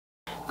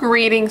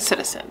Greetings,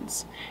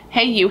 citizens.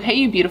 Hey you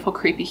beautiful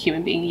creepy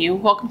human being you.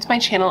 Welcome to my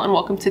channel and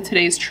welcome to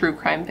today's true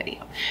crime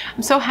video.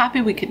 I'm so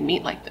happy we could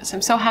meet like this.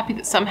 I'm so happy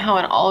that somehow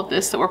in all of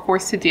this that we're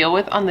forced to deal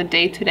with on the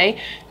day today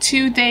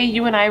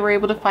you and I were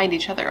able to find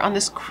each other on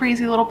this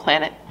crazy little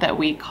planet that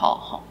we call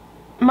home.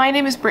 My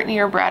name is Brittany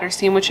or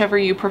Bratterstein, whichever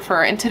you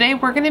prefer, and today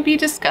we're going to be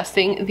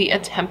discussing the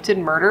attempted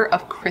murder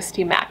of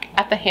Christy Mack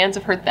at the hands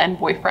of her then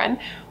boyfriend,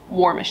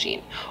 War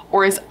Machine,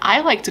 or as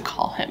I like to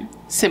call him,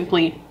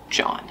 simply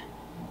John.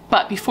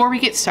 But before we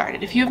get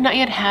started, if you have not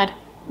yet had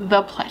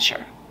the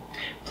pleasure,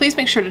 please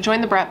make sure to join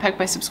the Brat Pack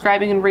by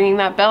subscribing and ringing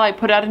that bell. I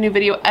put out a new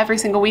video every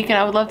single week and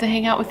I would love to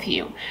hang out with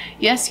you.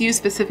 Yes, you,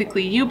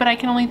 specifically you, but I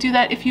can only do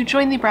that if you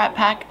join the Brat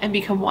Pack and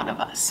become one of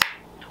us.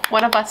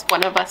 One of us,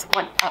 one of us,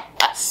 one of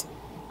us.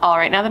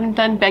 Alright, now that I'm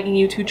done begging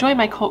you to join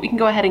my cult, we can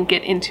go ahead and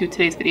get into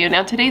today's video.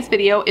 Now, today's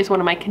video is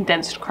one of my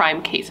condensed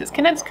crime cases.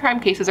 Condensed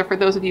crime cases are for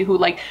those of you who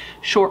like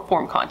short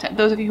form content.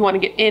 Those of you who want to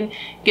get in,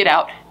 get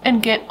out,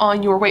 and get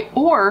on your way.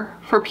 Or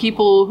for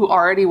people who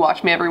already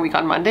watch me every week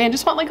on Monday and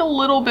just want like a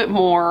little bit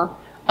more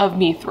of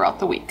me throughout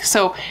the week.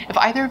 So if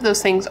either of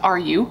those things are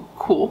you,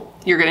 cool,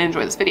 you're gonna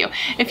enjoy this video.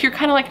 If you're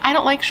kind of like, I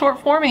don't like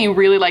short form and you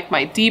really like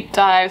my deep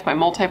dives, my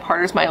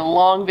multi-parters, my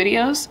long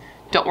videos,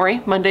 don't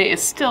worry, Monday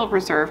is still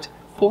reserved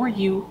for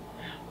you,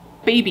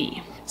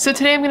 baby. So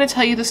today I'm going to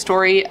tell you the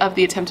story of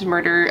the attempted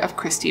murder of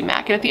Christy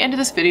Mack, and at the end of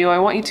this video I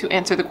want you to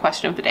answer the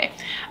question of the day.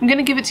 I'm going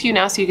to give it to you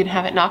now so you can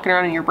have it knocking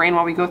around in your brain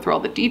while we go through all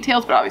the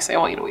details, but obviously I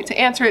want you to wait to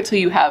answer it till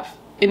you have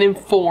an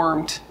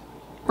informed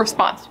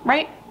response,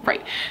 right?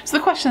 Right. So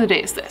the question of the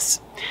day is this.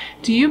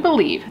 Do you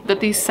believe that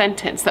the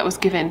sentence that was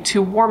given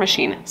to War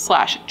Machine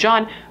 /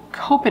 John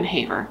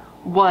Copenhaver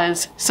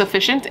was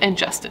sufficient and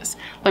justice?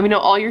 Let me know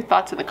all your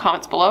thoughts in the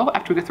comments below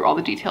after we go through all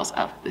the details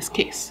of this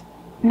case.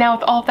 Now,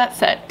 with all of that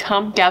said,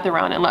 come gather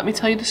around and let me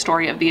tell you the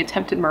story of the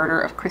attempted murder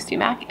of Christy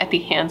Mack at the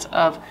hands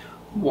of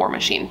War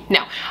Machine.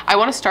 Now, I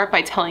want to start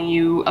by telling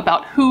you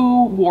about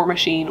who War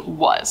Machine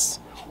was,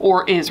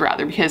 or is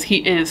rather, because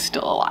he is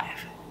still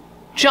alive.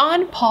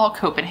 John Paul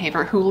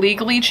Copenhaver, who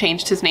legally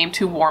changed his name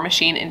to War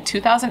Machine in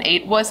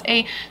 2008, was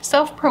a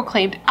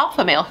self-proclaimed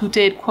alpha male who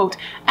did, quote,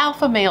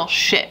 alpha male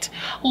shit,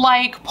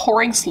 like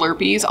pouring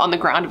Slurpees on the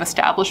ground of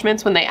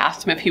establishments when they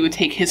asked him if he would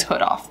take his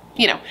hood off.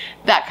 You know,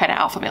 that kind of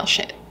alpha male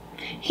shit.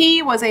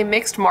 He was a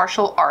mixed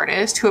martial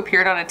artist who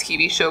appeared on a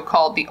TV show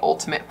called The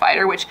Ultimate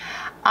Fighter, which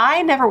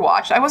I never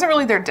watched. I wasn't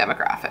really their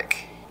demographic.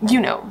 You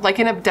know, like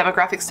in a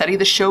demographic study,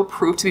 the show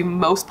proved to be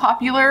most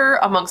popular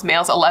amongst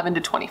males 11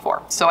 to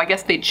 24. So I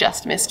guess they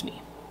just missed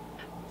me.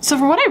 So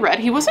from what I read,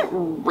 he wasn't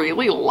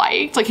really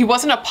liked. Like, he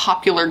wasn't a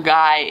popular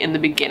guy in the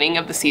beginning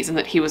of the season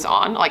that he was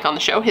on, like on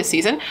the show, his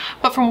season.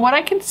 But from what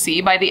I can see,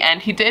 by the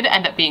end, he did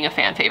end up being a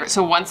fan favorite.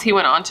 So once he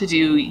went on to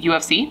do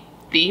UFC,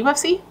 the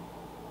UFC?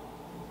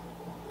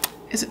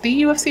 Is it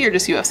the UFC or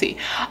just UFC?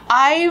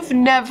 I've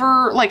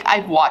never, like,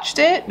 I've watched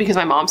it because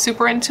my mom's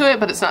super into it,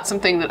 but it's not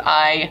something that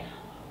I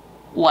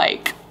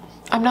like.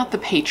 I'm not the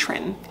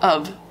patron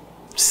of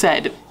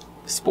said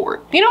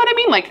sport. You know what I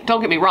mean? Like, don't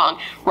get me wrong,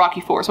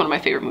 Rocky IV is one of my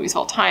favorite movies of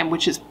all time,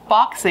 which is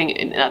boxing,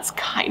 and that's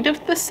kind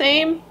of the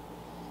same.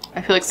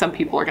 I feel like some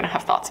people are gonna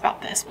have thoughts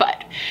about this,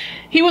 but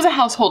he was a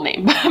household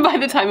name by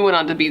the time he went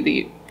on to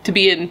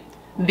be in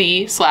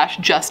the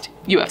 / just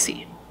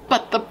UFC.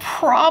 But the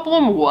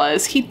problem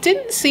was he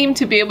didn't seem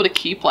to be able to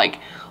keep like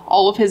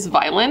all of his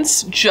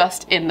violence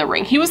just in the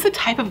ring. He was the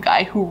type of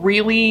guy who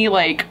really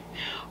like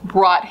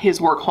brought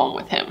his work home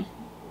with him,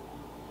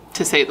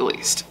 to say the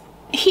least.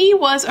 He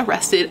was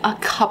arrested a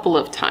couple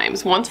of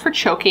times, once for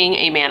choking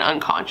a man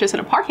unconscious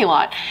in a parking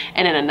lot,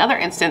 and in another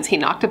instance he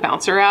knocked a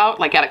bouncer out,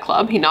 like at a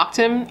club. He knocked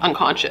him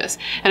unconscious.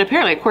 And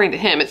apparently, according to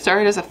him, it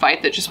started as a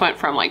fight that just went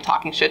from like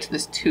talking shit to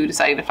this two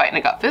deciding to fight, and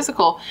it got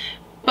physical.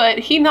 But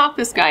he knocked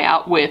this guy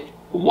out with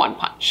one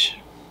punch.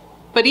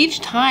 But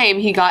each time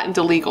he got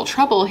into legal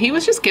trouble, he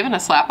was just given a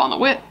slap on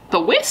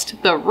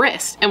the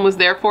wrist, and was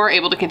therefore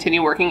able to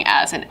continue working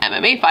as an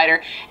MMA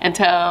fighter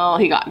until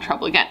he got in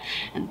trouble again.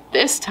 And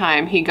this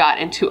time he got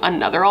into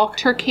another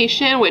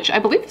altercation, which I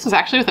believe this was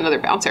actually with another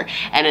bouncer.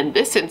 And in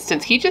this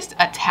instance, he just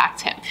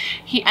attacked him.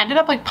 He ended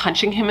up like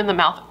punching him in the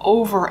mouth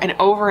over and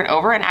over and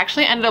over, and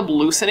actually ended up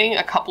loosening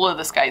a couple of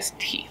this guy's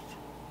teeth,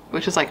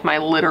 which is like my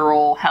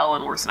literal hell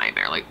and worst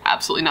nightmare. Like,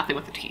 absolutely nothing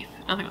with the teeth.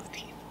 Nothing with the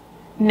teeth.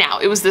 Now,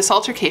 it was this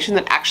altercation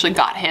that actually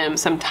got him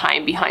some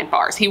time behind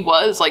bars. He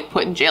was like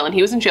put in jail, and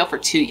he was in jail for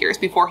 2 years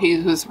before he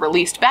was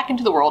released back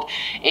into the world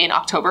in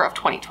October of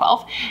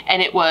 2012. And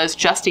it was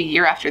just a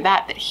year after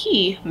that that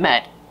he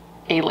met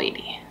a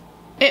lady.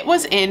 It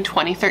was in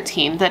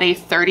 2013 that a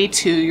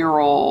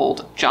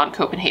 32-year-old John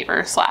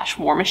Copenhaver /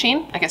 War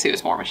Machine, I guess he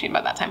was War Machine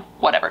by that time,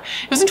 whatever.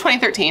 It was in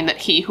 2013 that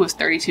he, who was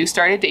 32,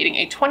 started dating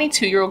a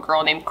 22-year-old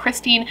girl named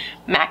Christine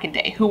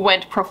Mackinday, who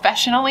went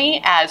professionally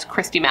as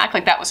Christy Mack,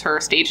 like that was her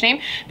stage name,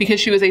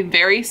 because she was a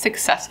very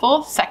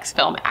successful sex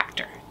film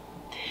actor.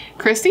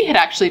 Christy had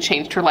actually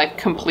changed her life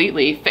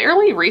completely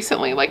fairly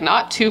recently, like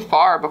not too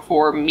far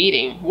before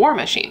meeting War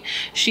Machine.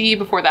 She,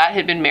 before that,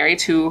 had been married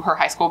to her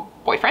high school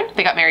boyfriend.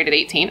 They got married at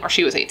 18, or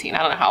she was 18. I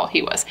don't know how old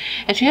he was.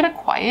 And she had a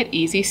quiet,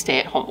 easy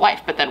stay-at-home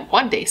life. But then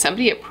one day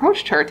somebody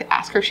approached her to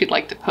ask her if she'd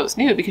like to pose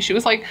nude, because she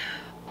was like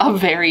a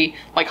very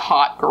like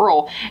hot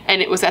girl.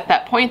 And it was at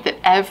that point that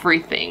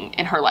everything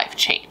in her life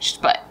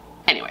changed. But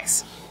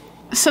anyways,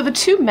 so the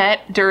two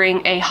met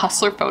during a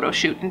Hustler photo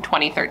shoot in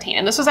 2013.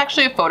 And this was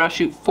actually a photo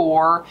shoot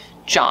for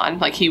John.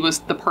 Like, he was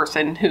the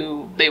person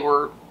who they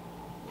were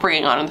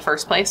bringing on in the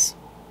first place.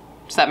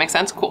 Does that make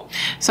sense? Cool.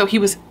 So he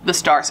was the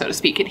star, so to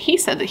speak, and he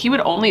said that he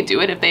would only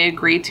do it if they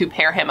agreed to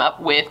pair him up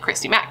with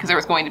Christy Mack, because there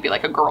was going to be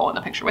like a girl in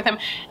the picture with him,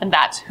 and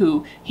that's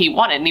who he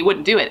wanted, and he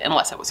wouldn't do it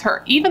unless it was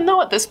her. Even though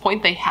at this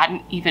point they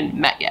hadn't even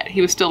met yet.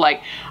 He was still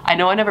like, I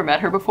know I never met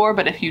her before,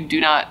 but if you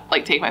do not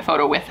like take my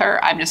photo with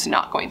her, I'm just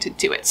not going to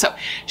do it. So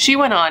she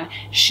went on,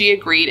 she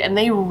agreed, and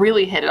they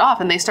really hit it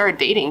off, and they started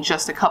dating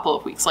just a couple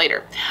of weeks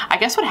later. I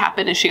guess what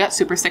happened is she got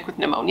super sick with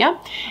pneumonia,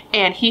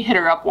 and he hit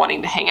her up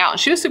wanting to hang out, and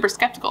she was super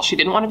skeptical. She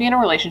didn't want to be in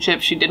a relationship.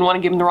 She didn't want to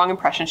give him the wrong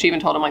impression. She even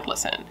told him, like,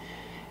 listen,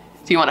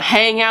 do you want to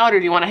hang out or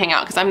do you want to hang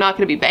out? Because I'm not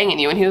going to be banging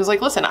you. And he was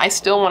like, listen, I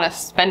still want to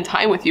spend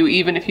time with you,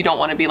 even if you don't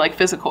want to be like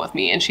physical with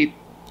me. And she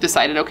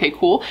decided, okay,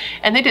 cool.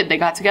 And they did. They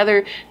got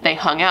together, they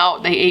hung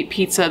out, they ate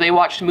pizza, they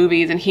watched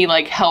movies, and he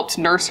like helped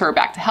nurse her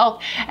back to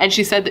health. And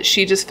she said that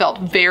she just felt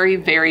very,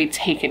 very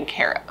taken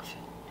care of.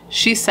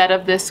 She said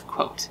of this,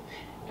 quote,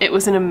 "It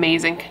was an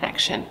amazing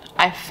connection.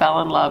 I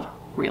fell in love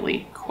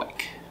really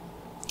quick."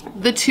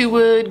 The two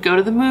would go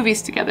to the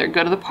movies together,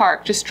 go to the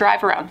park, just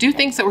drive around, do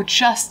things that were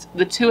just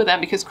the two of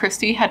them, because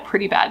Christy had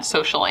pretty bad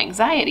social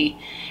anxiety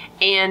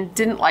and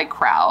didn't like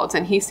crowds,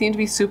 and he seemed to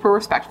be super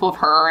respectful of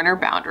her and her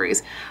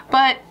boundaries,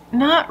 but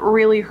not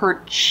really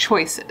her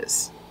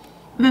choices.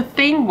 The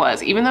thing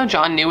was, even though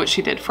John knew what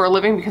she did for a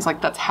living, because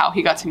like that's how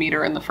he got to meet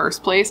her in the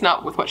first place,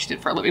 not with what she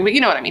did for a living, but you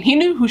know what I mean. He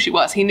knew who she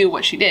was, he knew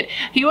what she did.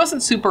 He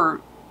wasn't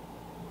super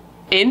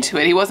into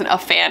it. He wasn't a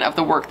fan of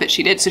the work that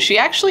she did. So she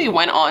actually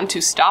went on to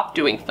stop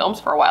doing films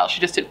for a while. She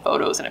just did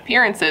photos and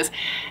appearances,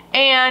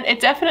 and it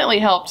definitely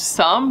helped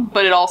some,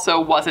 but it also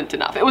wasn't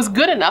enough. It was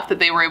good enough that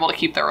they were able to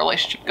keep their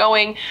relationship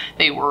going.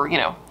 They were, you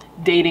know,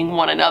 dating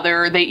one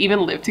another. They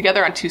even lived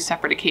together on 2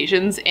 separate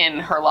occasions in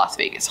her Las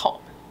Vegas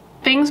home.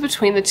 Things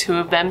between the two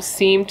of them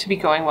seemed to be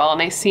going well, and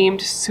they seemed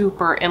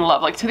super in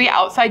love. Like, to the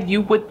outside,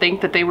 you would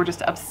think that they were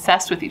just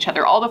obsessed with each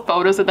other. All the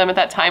photos of them at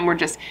that time were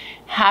just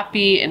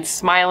happy and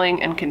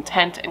smiling and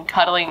content and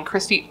cuddling, and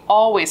Christy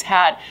always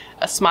had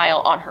a smile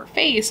on her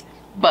face.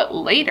 But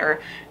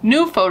later,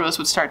 new photos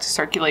would start to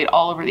circulate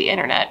all over the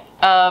internet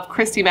of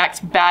Christy Mack's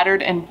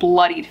battered and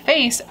bloodied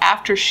face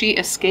after she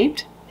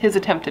escaped his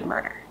attempted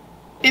murder.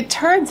 It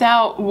turns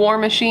out War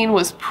Machine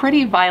was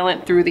pretty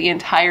violent through the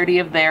entirety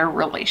of their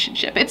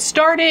relationship. It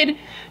started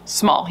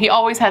small. He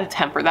always had a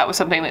temper. That was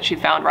something that she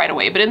found right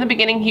away. But in the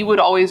beginning, he would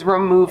always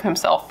remove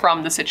himself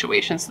from the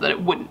situation so that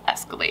it wouldn't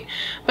escalate.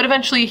 But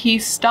eventually, he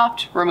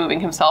stopped removing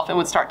himself and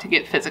would start to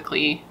get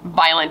physically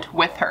violent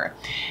with her.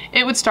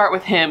 It would start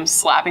with him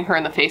slapping her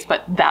in the face,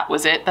 but that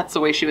was it. That's the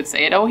way she would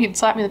say it. Oh, he'd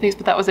slap me in the face,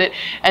 but that was it.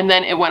 And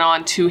then it went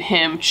on to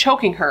him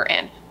choking her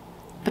in,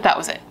 but that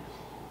was it.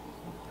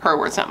 Her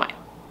words, not mine.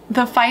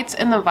 The fights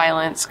and the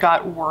violence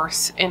got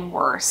worse and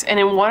worse, and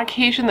in one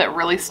occasion that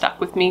really stuck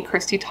with me,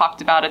 Christy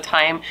talked about a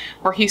time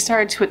where he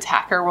started to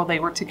attack her while they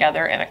were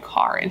together in a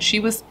car, and she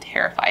was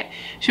terrified.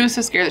 She was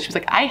so scared that she was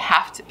like, I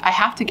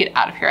have to get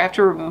out of here. I have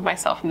to remove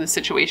myself from this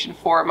situation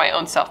for my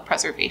own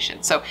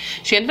self-preservation. So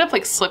she ended up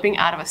like slipping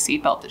out of a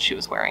seatbelt that she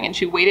was wearing, and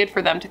she waited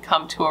for them to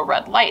come to a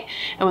red light.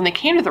 And when they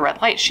came to the red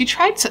light, she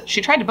tried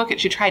to book it.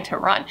 She tried to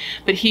run,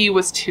 but he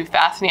was too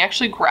fast, and he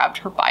actually grabbed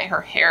her by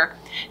her hair.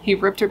 He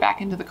ripped her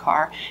back into the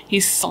car.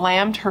 He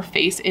slammed her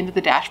face into the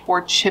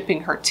dashboard,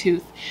 chipping her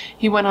tooth.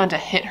 He went on to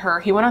hit her.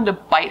 He went on to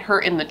bite her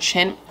in the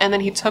chin, and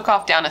then he took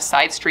off down a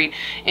side street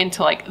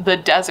into like the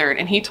desert,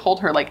 and he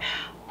told her like,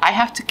 I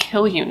have to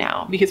kill you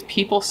now because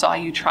people saw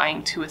you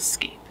trying to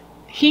escape.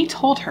 He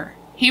told her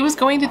he was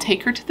going to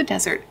take her to the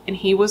desert and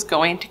he was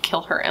going to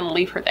kill her and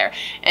leave her there,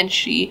 and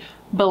she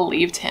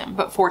believed him.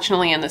 But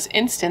fortunately in this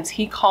instance,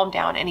 he calmed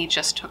down and he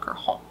just took her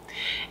home.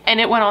 And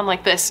it went on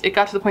like this. It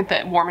got to the point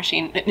that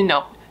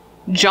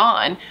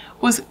John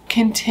was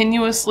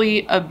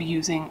continuously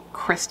abusing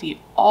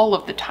Christy all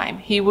of the time.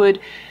 He would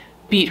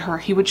beat her.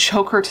 He would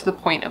choke her to the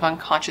point of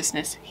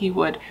unconsciousness. He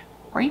would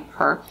rape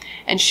her,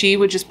 and she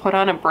would just put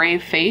on a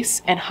brave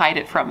face and hide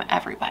it from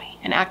everybody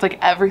and act like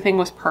everything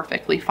was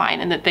perfectly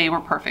fine and that they were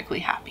perfectly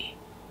happy.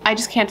 I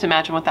just can't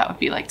imagine what that would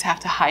be like, to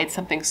have to hide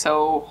something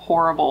so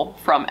horrible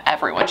from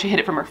everyone. She hid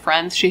it from her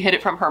friends. She hid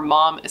it from her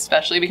mom,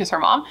 especially because her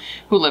mom,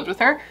 who lived with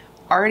her,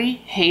 already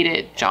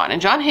hated John, and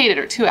John hated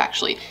her too,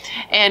 actually.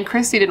 And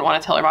Christy didn't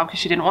want to tell her mom because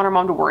she didn't want her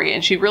mom to worry,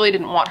 and she really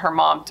didn't want her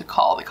mom to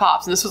call the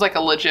cops. And this was like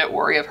a legit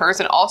worry of hers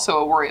and also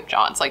a worry of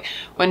John's. Like,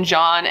 when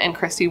John and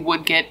Christy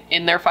would get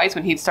in their fights,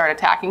 when he'd start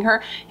attacking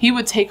her, he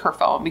would take her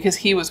phone because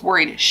he was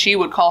worried she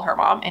would call her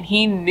mom, and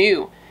he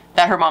knew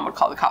that her mom would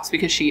call the cops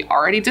because she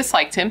already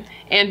disliked him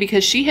and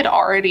because she had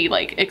already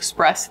like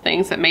expressed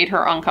things that made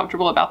her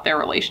uncomfortable about their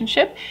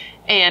relationship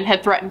and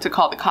had threatened to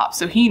call the cops.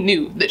 So he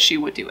knew that she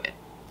would do it.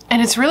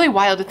 And it's really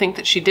wild to think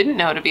that she didn't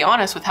know, to be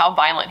honest, with how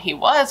violent he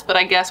was. But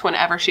I guess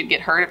whenever she'd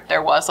get hurt, if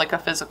there was like a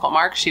physical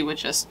mark, she would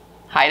just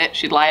hide it.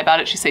 She'd lie about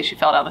it. She'd say she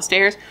fell down the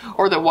stairs,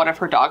 or that one of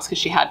her dogs, because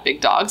she had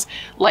big dogs,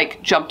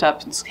 like jumped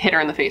up and hit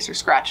her in the face or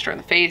scratched her in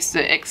the face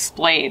to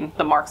explain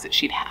the marks that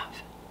she'd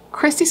have.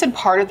 Christy said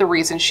part of the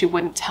reason she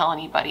wouldn't tell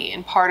anybody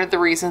and part of the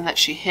reason that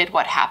she hid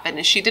what happened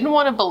is she didn't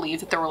want to believe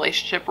that the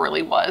relationship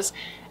really was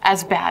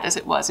as bad as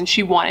it was. And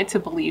she wanted to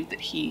believe that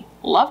he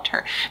loved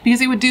her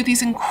because he would do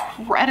these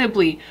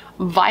incredibly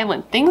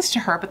violent things to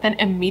her. But then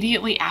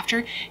immediately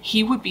after,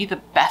 he would be the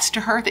best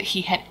to her that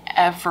he had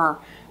ever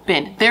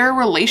been. Their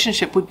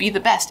relationship would be the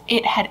best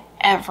it had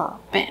ever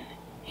been.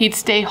 He'd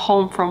stay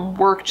home from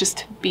work just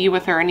to be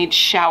with her, and he'd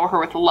shower her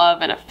with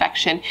love and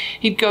affection.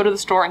 He'd go to the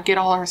store and get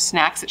all her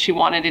snacks that she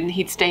wanted, and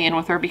he'd stay in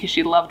with her because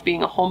she loved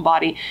being a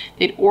homebody.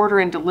 They'd order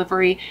in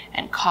delivery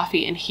and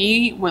coffee, and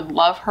he would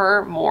love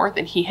her more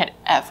than he had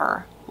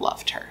ever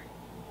loved her.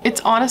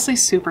 It's honestly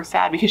super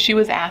sad because she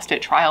was asked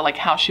at trial like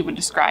how she would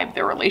describe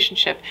their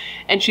relationship,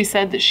 and she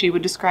said that she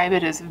would describe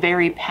it as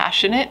very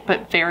passionate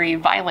but very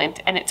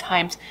violent and at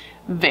times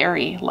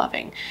very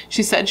loving.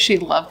 She said she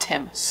loved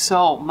him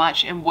so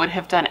much and would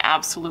have done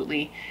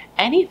absolutely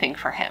anything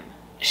for him.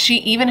 She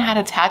even had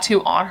a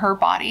tattoo on her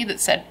body that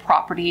said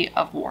 "Property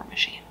of War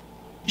Machine."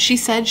 She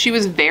said she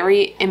was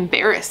very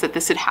embarrassed that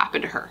this had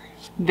happened to her.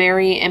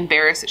 Very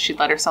embarrassed that she'd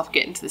let herself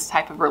get into this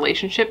type of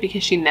relationship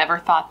because she never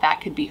thought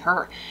that could be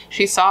her.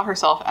 She saw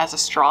herself as a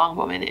strong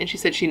woman, and she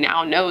said she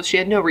now knows she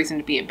had no reason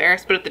to be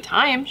embarrassed, but at the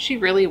time she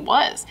really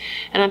was.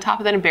 And on top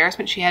of that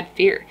embarrassment, she had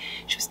fear.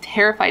 She was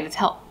terrified to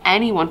tell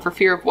anyone for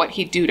fear of what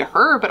he'd do to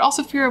her, but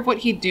also fear of what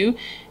he'd do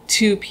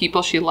to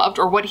people she loved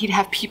or what he'd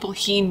have people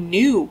he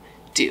knew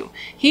do.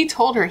 He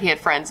told her he had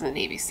friends in the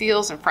Navy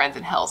SEALs and friends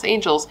in Hell's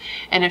Angels,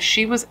 and if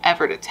she was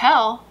ever to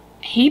tell,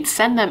 he'd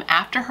send them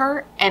after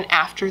her and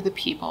after the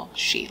people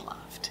she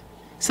loved.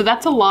 So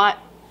that's a lot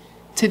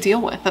to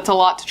deal with. That's a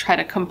lot to try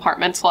to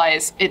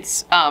compartmentalize.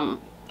 It's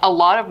a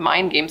lot of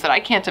mind games that I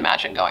can't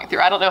imagine going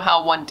through. I don't know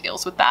how one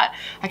deals with that.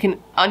 I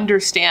can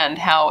understand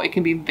how it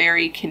can be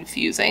very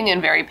confusing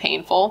and very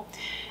painful,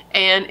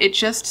 and it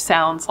just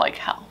sounds like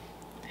hell.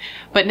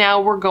 But now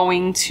we're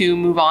going to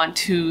move on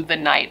to the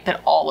night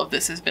that all of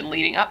this has been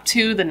leading up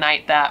to, the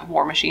night that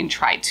War Machine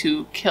tried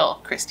to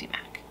kill Christy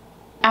Mack.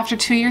 After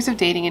 2 years of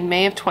dating, in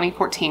May of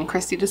 2014,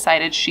 Christy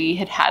decided she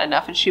had had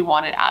enough and she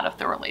wanted out of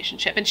the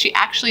relationship. And she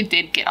actually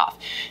did get off.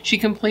 She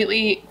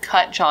completely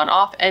cut John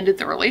off, ended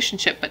the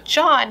relationship, but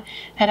John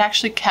had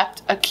actually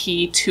kept a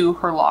key to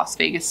her Las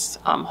Vegas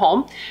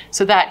home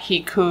so that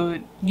he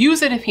could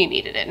use it if he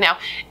needed it. Now,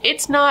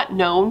 it's not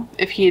known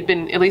if he had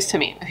been, at least to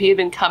me, if he had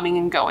been coming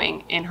and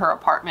going in her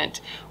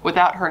apartment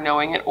without her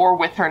knowing it or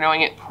with her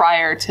knowing it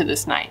prior to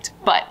this night.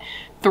 But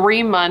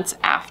 3 months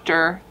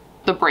after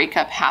the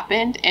breakup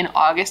happened in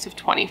August of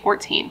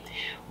 2014,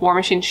 War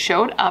Machine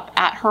showed up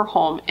at her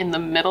home in the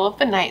middle of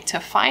the night to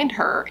find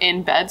her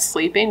in bed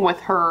sleeping with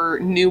her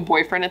new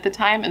boyfriend at the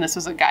time, and this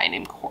was a guy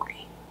named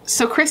Corey.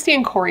 So Christy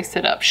and Corey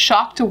sit up,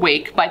 shocked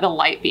awake by the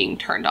light being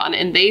turned on,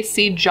 and they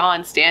see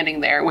John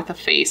standing there with a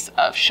face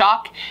of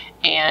shock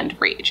and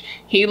rage.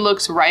 He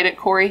looks right at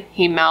Corey,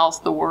 he mouths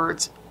the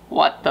words,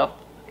 "What the f-?"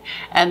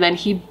 And then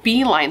he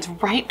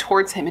beelines right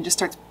towards him and just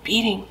starts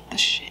beating the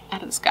shit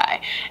out of this guy.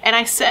 And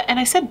I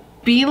said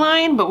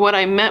beeline, but what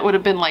I meant would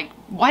have been like,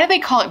 why do they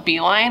call it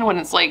beeline when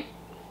it's like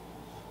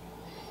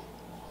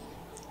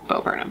Bo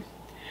Burnham?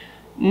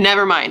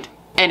 Never mind.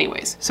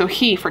 Anyways, so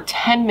he, for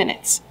 10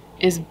 minutes,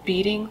 is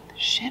beating the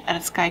shit out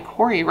of this guy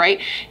Corey, right?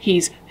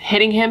 He's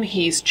hitting him,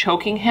 he's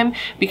choking him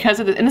because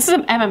of this. And this is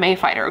an MMA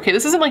fighter, okay?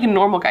 This isn't like a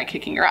normal guy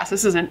kicking your ass.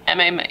 This is an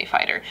MMA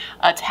fighter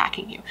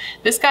attacking you.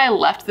 This guy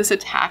left this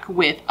attack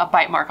with a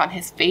bite mark on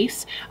his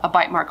face, a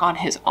bite mark on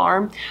his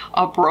arm,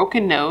 a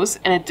broken nose,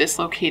 and a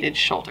dislocated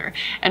shoulder.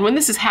 And when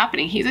this is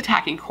happening, he's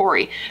attacking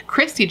Corey.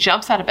 Christy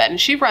jumps out of bed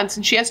and she runs,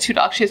 and she has 2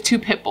 dogs. She has 2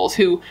 pit bulls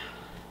who,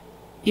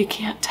 you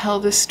can't tell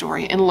this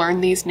story and learn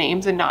these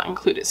names and not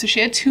include it. So she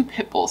had 2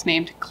 pit bulls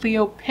named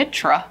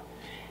Cleopatra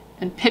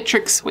and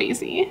Patrick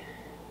Swayze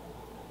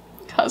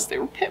because they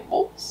were pit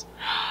bulls.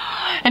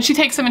 And she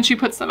takes them and she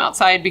puts them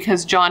outside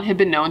because John had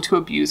been known to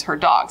abuse her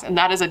dogs. And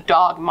that is a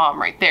dog mom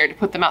right there, to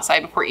put them outside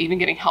before even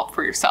getting help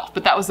for yourself.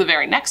 But that was the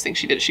very next thing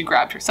she did. She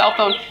grabbed her cell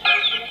phone.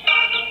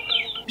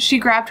 She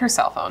grabbed her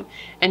cell phone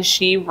and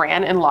she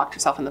ran and locked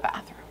herself in the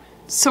bathroom.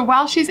 So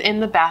while she's in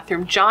the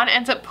bathroom, John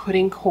ends up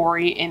putting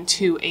Corey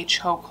into a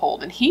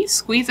chokehold, and he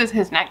squeezes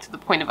his neck to the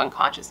point of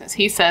unconsciousness.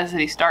 He says that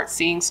he starts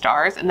seeing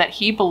stars and that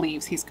he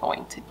believes he's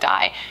going to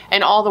die.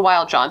 And all the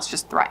while, John's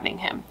just threatening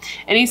him.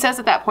 And he says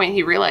at that point,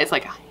 he realized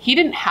like he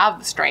didn't have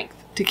the strength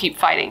to keep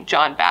fighting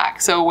John back.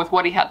 So with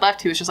what he had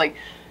left, he was just like,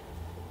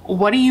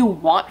 what do you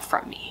want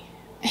from me?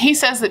 He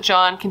says that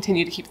John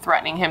continued to keep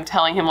threatening him,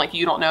 telling him like,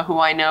 you don't know who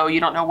I know, you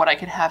don't know what I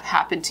could have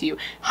happen to you.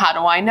 How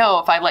do I know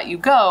if I let you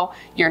go,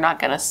 you're not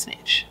gonna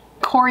snitch?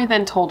 Corey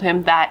then told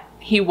him that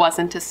he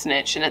wasn't a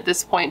snitch, and at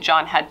this point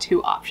John had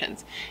two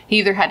options. He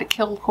either had to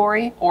kill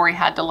Corey or he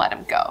had to let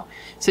him go.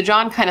 So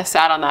John kind of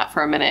sat on that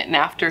for a minute, and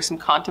after some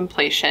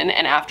contemplation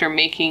and after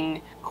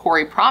making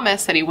Corey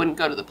promise that he wouldn't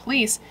go to the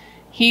police,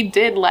 he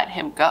did let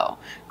him go.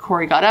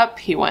 Corey got up,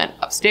 he went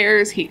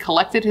upstairs, he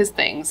collected his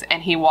things,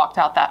 and he walked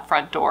out that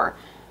front door,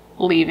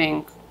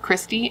 leaving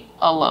Christy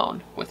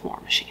alone with War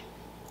Machine.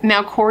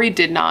 Now, Corey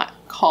did not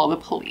call the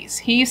police.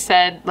 He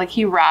said, like,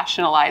 he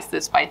rationalized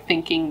this by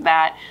thinking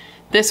that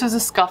this was a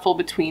scuffle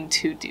between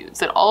two dudes,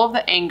 that all of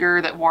the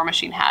anger that War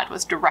Machine had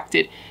was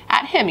directed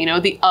at him, you know,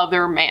 the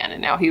other man,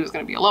 and now he was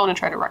going to be alone and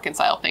try to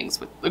reconcile things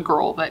with the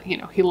girl that, you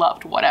know, he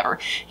loved, whatever.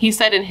 He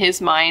said in his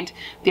mind,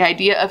 the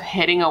idea of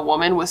hitting a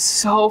woman was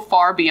so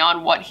far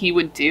beyond what he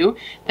would do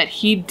that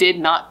he did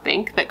not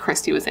think that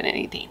Christy was in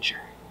any danger.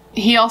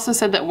 He also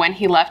said that when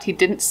he left, he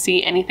didn't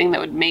see anything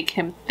that would make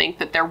him think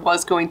that there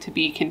was going to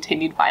be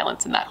continued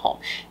violence in that home.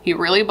 He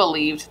really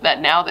believed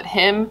that now that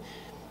him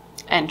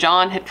and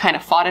John had kind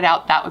of fought it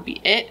out, that would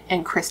be it,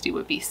 and Christy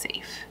would be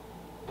safe.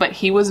 But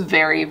he was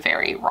very,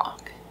 very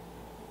wrong.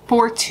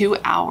 For 2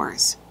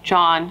 hours,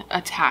 John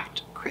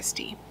attacked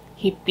Christy.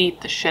 He beat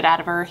the shit out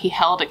of her. He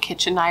held a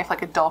kitchen knife,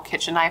 like a dull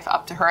kitchen knife,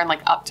 up to her and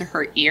like up to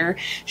her ear.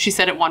 She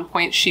said at one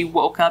point she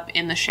woke up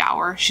in the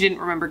shower. She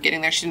didn't remember getting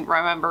there. She didn't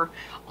remember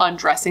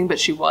undressing, but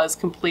she was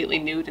completely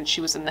nude and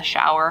she was in the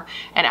shower.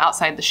 And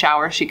outside the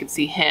shower, she could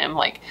see him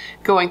like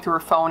going through her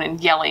phone and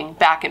yelling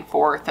back and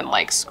forth and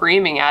like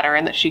screaming at her,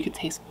 and that she could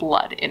taste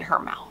blood in her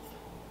mouth.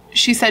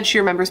 She said she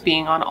remembers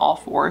being on all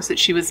fours, that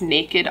she was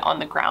naked on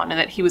the ground, and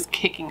that he was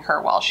kicking her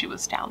while she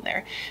was down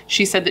there.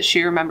 She said that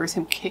she remembers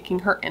him kicking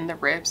her in the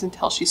ribs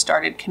until she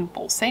started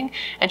convulsing,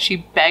 and she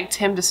begged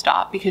him to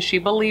stop because she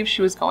believed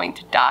she was going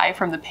to die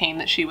from the pain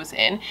that she was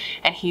in,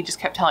 and he just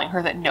kept telling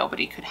her that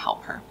nobody could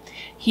help her.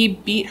 He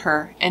beat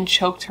her and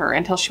choked her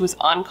until she was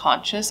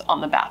unconscious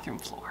on the bathroom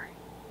floor.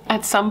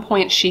 At some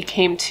point she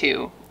came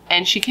to,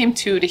 and she came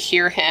to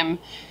hear him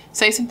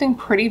say something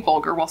pretty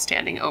vulgar while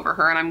standing over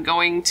her, and I'm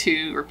going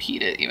to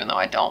repeat it even though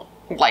I don't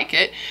like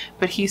it,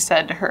 but he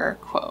said to her,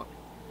 quote,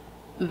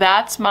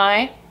 "That's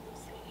my,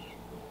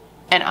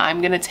 and I'm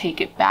gonna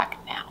take it back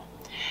now."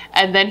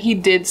 And then he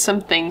did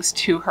some things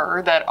to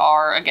her that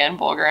are, again,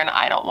 vulgar, and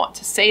I don't want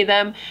to say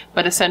them,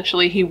 but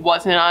essentially he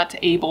was not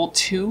able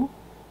to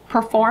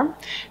perform,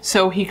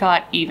 so he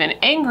got even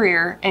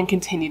angrier and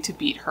continued to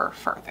beat her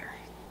further.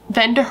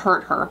 Then, to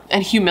hurt her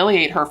and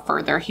humiliate her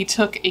further, he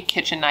took a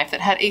kitchen knife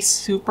that had a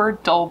super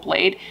dull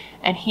blade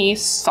and he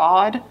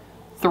sawed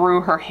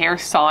through her hair,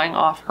 sawing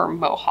off her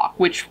mohawk,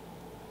 which,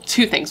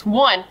 two things.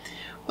 One,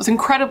 was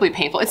incredibly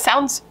painful. It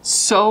sounds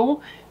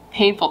so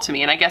painful to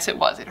me, and I guess it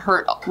was. It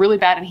hurt really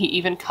bad, and he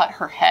even cut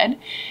her head.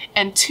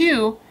 And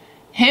two,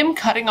 him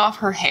cutting off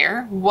her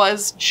hair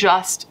was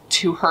just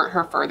to hurt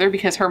her further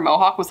because her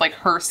mohawk was like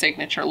her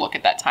signature look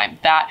at that time.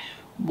 That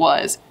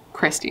was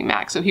Christy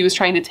Mack. So he was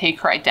trying to take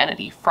her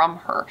identity from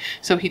her.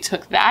 So he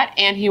took that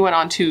and he went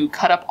on to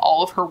cut up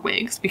all of her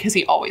wigs because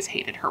he always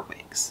hated her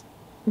wigs.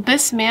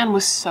 This man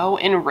was so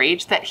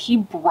enraged that he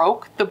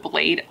broke the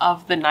blade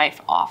of the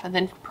knife off and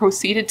then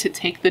proceeded to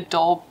take the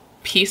dull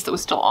piece that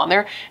was still on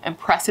there and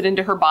press it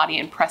into her body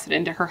and press it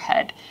into her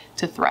head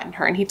to threaten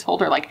her. And he told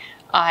her, like,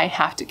 "I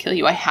have to kill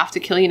you. I have to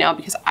kill you now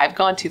because I've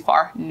gone too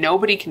far.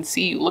 Nobody can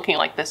see you looking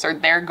like this, or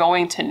they're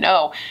going to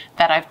know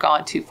that I've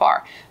gone too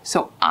far.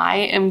 So I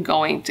am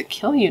going to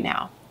kill you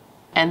now."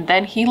 And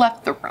then he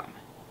left the room.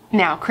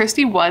 Now,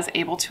 Christy was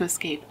able to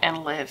escape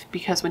and live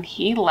because when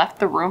he left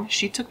the room,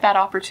 she took that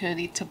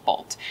opportunity to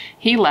bolt.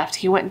 He left,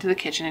 he went into the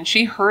kitchen, and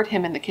she heard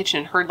him in the kitchen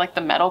and heard like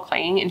the metal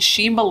clanging, and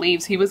she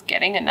believes he was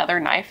getting another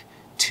knife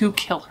to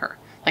kill her.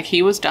 Like,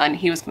 he was done,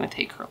 he was going to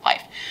take her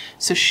life.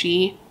 So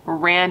she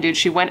ran, dude.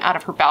 She went out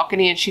of her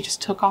balcony and she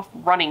just took off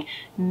running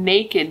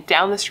naked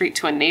down the street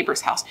to a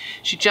neighbor's house.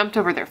 She jumped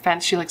over their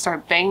fence. She like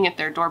started banging at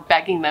their door,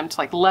 begging them to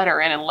like let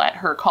her in and let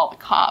her call the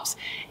cops.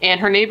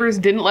 And her neighbors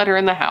didn't let her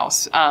in the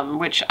house,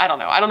 which I don't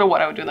know. I don't know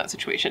what I would do in that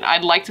situation.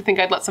 I'd like to think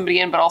I'd let somebody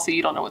in, but also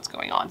you don't know what's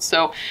going on.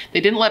 So they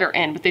didn't let her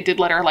in, but they did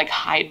let her like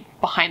hide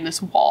behind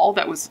this wall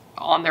that was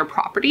on their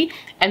property,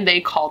 and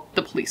they called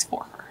the police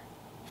for her.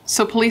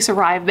 So police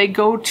arrive, they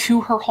go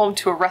to her home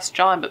to arrest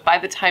John, but by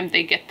the time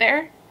they get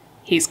there,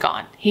 he's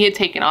gone. He had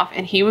taken off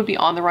and he would be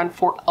on the run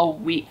for a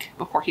week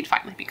before he'd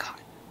finally be caught.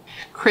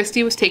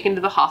 Christy was taken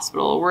to the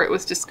hospital where it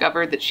was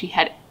discovered that she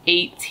had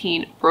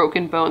 18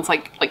 broken bones,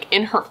 like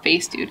in her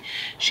face, dude.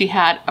 She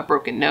had a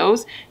broken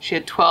nose, she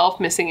had 12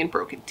 missing and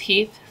broken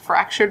teeth,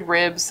 fractured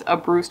ribs, a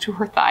bruise to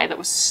her thigh that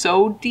was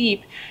so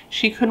deep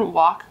she couldn't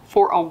walk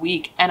for a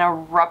week, and a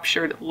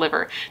ruptured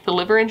liver. The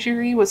liver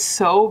injury was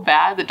so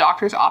bad the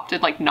doctors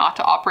opted like not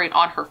to operate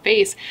on her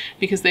face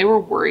because they were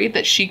worried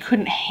that she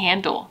couldn't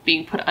handle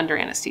being put under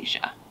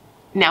anesthesia.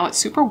 Now, what's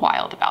super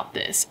wild about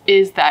this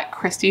is that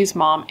Christy's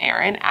mom,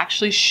 Erin,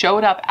 actually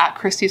showed up at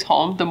Christy's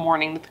home the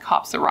morning that the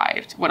cops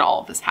arrived when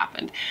all of this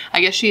happened.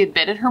 I guess she had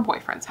been at her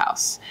boyfriend's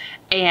house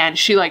and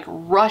she like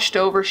rushed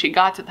over. She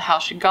got to the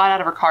house. She got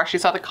out of her car. She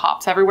saw the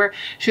cops everywhere.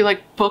 She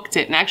like booked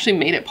it and actually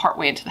made it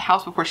partway into the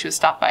house before she was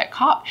stopped by a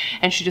cop.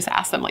 And she just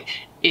asked them like,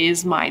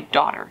 is my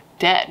daughter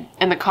dead?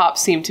 And the cop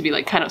seemed to be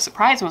like kind of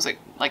surprised and was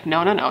like,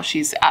 no,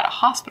 she's at a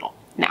hospital.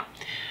 Now,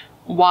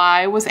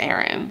 why was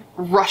Erin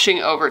rushing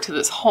over to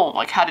this home?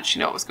 Like, how did she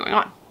know what was going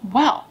on?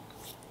 Well,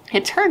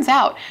 it turns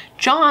out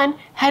John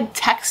had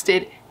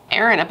texted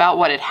Erin about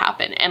what had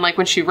happened. And like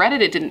when she read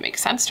it, it didn't make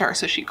sense to her.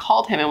 So she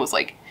called him and was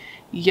like,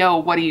 yo,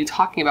 what are you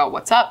talking about?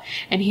 What's up?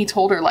 And he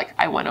told her, like,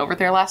 I went over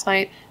there last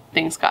night.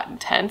 Things got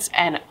intense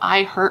and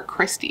I hurt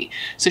Christy.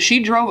 So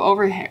she drove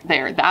over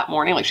there that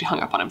morning. Like, she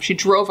hung up on him. She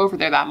drove over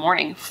there that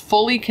morning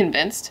fully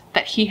convinced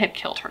that he had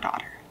killed her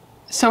daughter.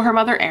 So her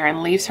mother,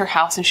 Erin, leaves her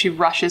house and she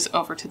rushes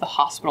over to the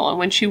hospital. And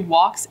when she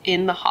walks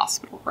in the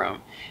hospital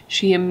room,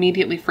 she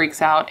immediately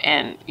freaks out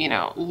and, you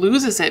know,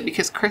 loses it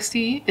because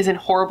Christy is in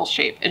horrible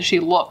shape and she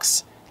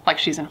looks like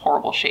she's in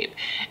horrible shape.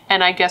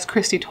 And I guess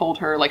Christy told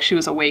her, like, she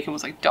was awake and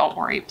was like, don't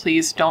worry,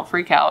 please don't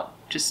freak out.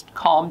 Just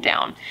calm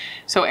down.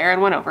 So Erin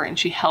went over and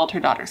she held her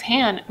daughter's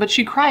hand, but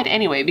she cried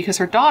anyway because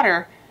her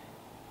daughter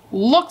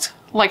looked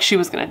like she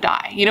was going to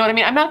die. You know what I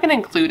mean? I'm not going to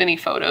include any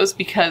photos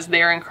because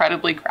they're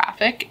incredibly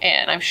graphic,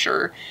 and I'm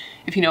sure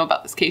if you know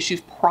about this case,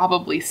 you've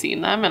probably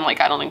seen them, and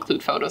like, I don't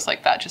include photos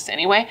like that just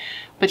anyway,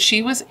 but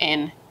she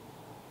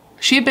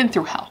had been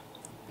through hell.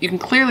 You can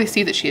clearly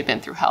see that she had been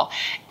through hell,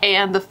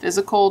 and the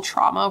physical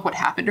trauma of what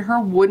happened to her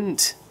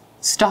wouldn't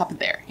stop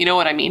there. You know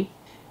what I mean?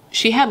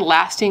 She had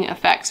lasting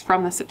effects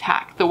from this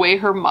attack. The way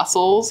her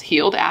muscles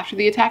healed after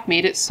the attack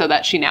made it so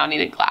that she now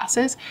needed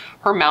glasses.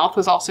 Her mouth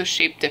was also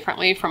shaped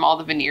differently from all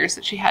the veneers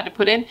that she had to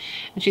put in.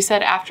 And she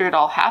said after it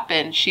all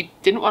happened, she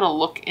didn't want to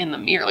look in the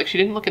mirror. Like, she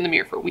didn't look in the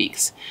mirror for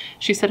weeks.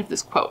 She said of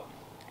this quote,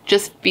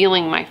 "Just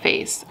feeling my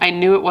face, I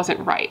knew it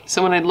wasn't right.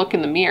 So when I look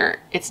in the mirror,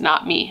 it's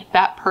not me.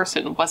 That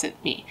person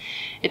wasn't me.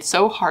 It's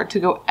so hard to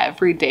go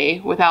every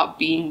day without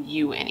being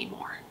you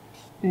anymore."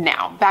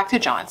 Now, back to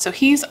John. So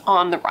he's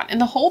on the run.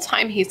 And the whole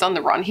time he's on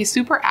the run, he's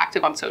super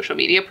active on social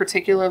media,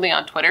 particularly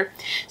on Twitter.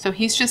 So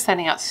he's just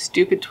sending out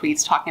stupid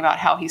tweets talking about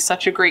how he's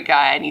such a great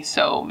guy and he's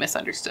so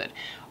misunderstood.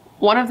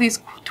 One of these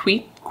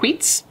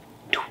tweets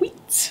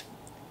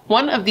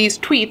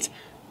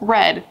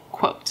read,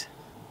 quote,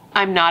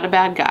 "I'm not a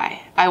bad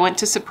guy. I went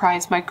to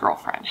surprise my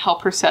girlfriend,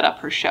 help her set up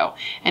her show,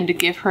 and to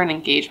give her an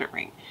engagement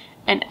ring,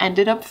 and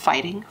ended up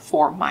fighting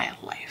for my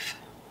life."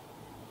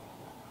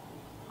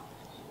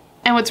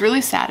 And what's really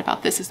sad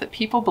about this is that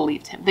people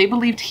believed him. They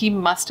believed he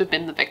must have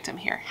been the victim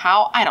here.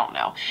 How? I don't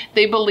know.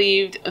 They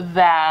believed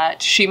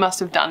that she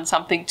must have done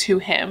something to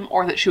him,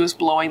 or that she was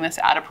blowing this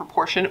out of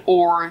proportion,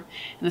 or, and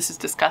this is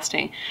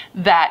disgusting,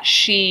 that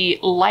she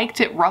liked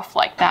it rough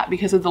like that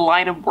because of the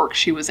line of work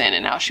she was in,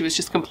 and now she was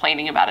just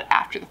complaining about it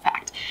after the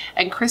fact.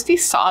 And Christy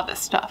saw this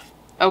stuff,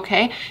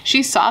 okay?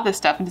 She saw this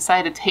stuff and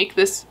decided to take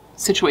this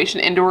situation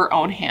into her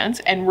own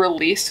hands and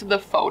released the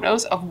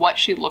photos of what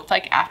she looked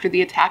like after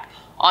the attack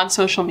on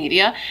social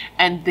media,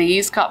 and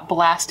these got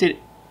blasted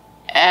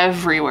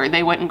everywhere.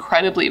 They went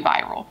incredibly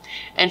viral.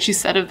 And she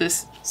said of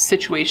this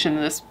situation,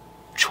 this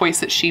choice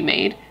that she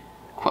made,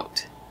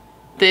 quote,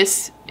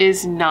 "This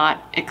is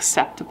not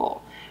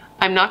acceptable.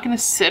 I'm not going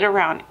to sit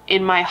around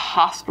in my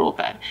hospital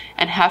bed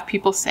and have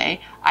people say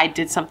I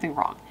did something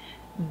wrong.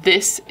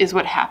 This is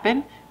what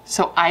happened,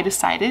 so I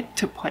decided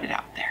to put it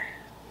out there."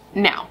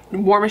 Now,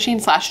 War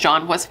Machine /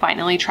 John was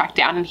finally tracked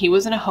down, and he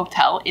was in a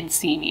hotel in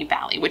Simi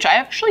Valley, which I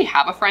actually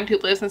have a friend who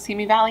lives in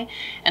Simi Valley,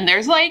 and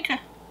there's like, I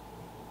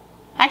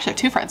actually have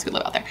 2 friends who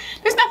live out there.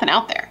 There's nothing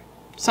out there.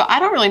 So I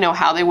don't really know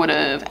how they would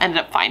have ended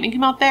up finding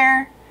him out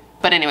there,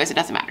 but anyways, it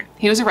doesn't matter.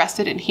 He was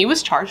arrested and he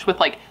was charged with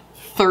like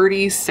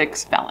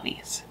 36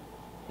 felonies.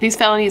 These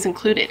felonies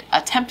included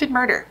attempted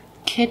murder,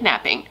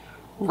 kidnapping,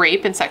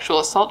 rape and sexual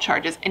assault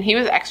charges, and he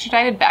was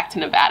extradited back to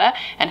Nevada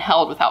and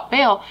held without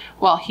bail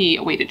while he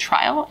awaited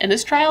trial. And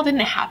this trial didn't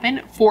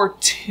happen for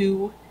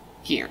 2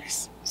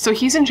 years. So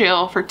he's in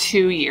jail for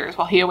 2 years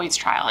while he awaits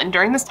trial. And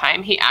during this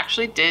time, he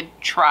actually did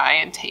try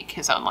and take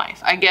his own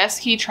life. I guess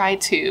he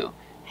tried to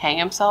hang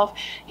himself.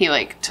 He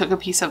like took a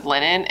piece of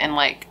linen and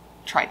like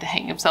tried to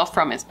hang himself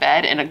from his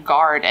bed, and a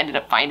guard ended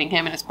up finding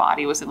him, and his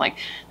body was in like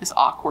this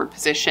awkward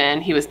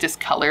position. He was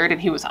discolored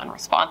and he was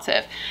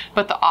unresponsive,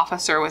 but the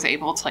officer was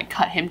able to like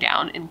cut him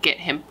down and get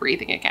him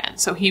breathing again.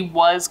 So he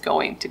was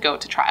going to go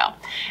to trial,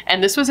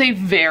 and this was a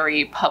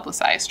very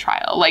publicized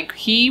trial. Like,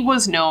 he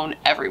was known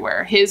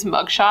everywhere. His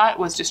mugshot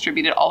was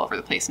distributed all over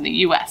the place in the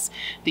US,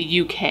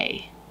 the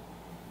UK,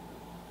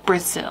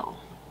 Brazil,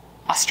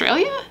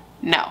 Australia?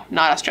 No,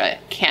 not Australia,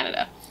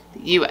 Canada,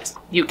 the US,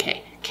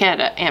 UK,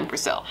 Canada, and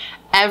Brazil.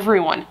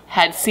 Everyone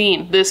had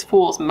seen this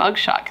fool's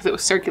mugshot because it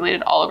was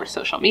circulated all over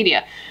social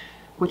media,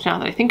 which, now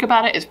that I think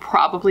about it, is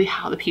probably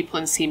how the people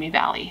in Simi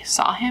Valley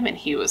saw him and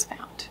he was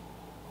found.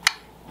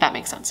 That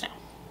makes sense now.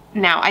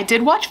 Now, I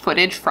did watch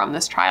footage from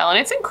this trial, and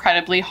it's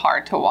incredibly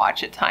hard to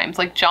watch at times.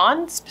 Like,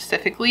 John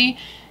specifically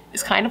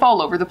is kind of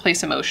all over the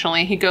place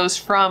emotionally. He goes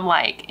from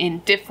like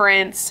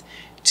indifference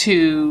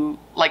to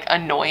like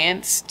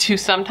annoyance to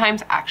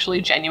sometimes actually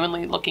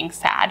genuinely looking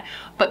sad.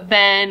 But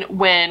then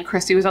when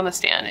Christy was on the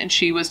stand and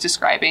she was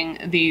describing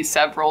the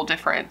several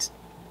different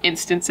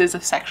instances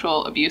of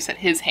sexual abuse at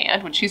his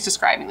hand, when she's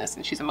describing this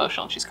and she's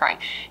emotional and she's crying,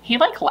 he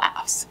like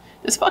laughs.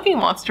 This fucking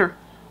monster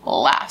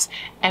laughs.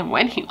 And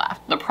when he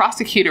laughed, the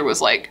prosecutor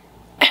was like,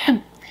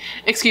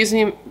 excuse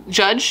me,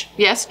 judge,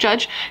 yes,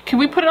 judge, can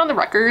we put it on the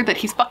record that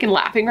he's fucking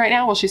laughing right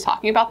now while she's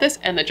talking about this?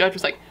 And the judge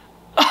was like,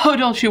 oh,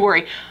 don't you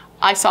worry.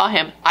 I saw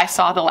him. I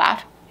saw the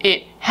laugh.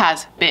 It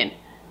has been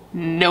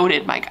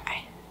noted, my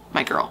guy,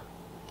 my girl.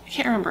 I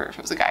can't remember if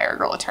it was a guy or a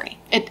girl attorney.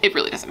 It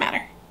really doesn't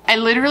matter. I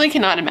literally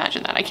cannot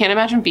imagine that. I can't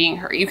imagine being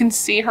her. You can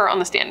see her on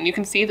the stand and you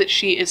can see that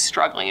she is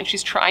struggling and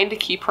she's trying to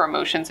keep her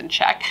emotions in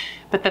check,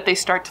 but that they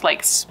start to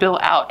like spill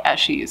out as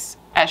she's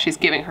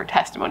giving her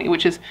testimony,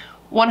 which is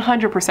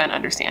 100%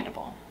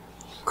 understandable.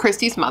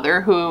 Christy's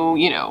mother, who,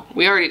 you know,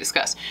 we already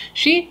discussed,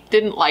 she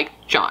didn't like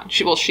John.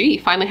 She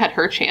finally had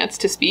her chance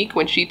to speak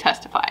when she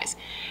testifies.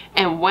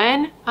 And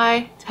when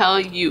I tell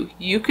you,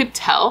 you could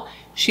tell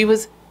she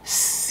was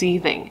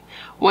seething.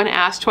 When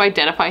asked to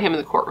identify him in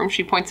the courtroom,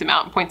 she points him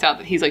out and points out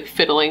that he's like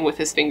fiddling with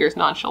his fingers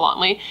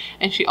nonchalantly.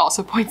 And she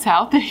also points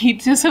out that he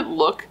doesn't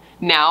look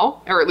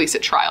now, or at least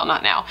at trial,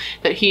 not now,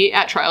 that he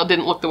at trial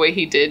didn't look the way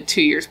he did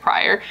 2 years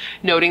prior,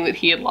 noting that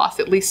he had lost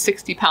at least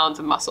 60 pounds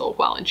of muscle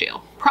while in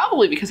jail.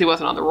 Probably because he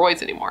wasn't on the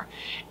roids anymore.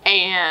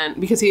 And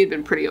because he had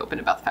been pretty open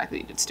about the fact that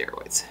he did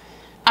steroids.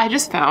 I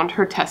just found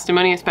her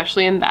testimony,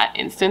 especially in that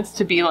instance,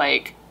 to be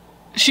like,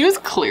 she was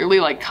clearly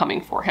like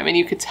coming for him, and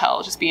you could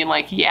tell, just being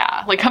like,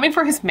 yeah, like coming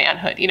for his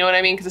manhood, you know what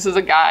I mean? Because this is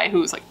a guy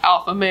who's like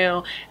alpha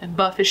male and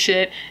buff as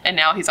shit, and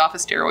now he's off of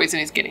steroids and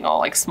he's getting all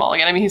like small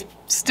again. I mean, he's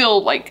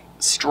still like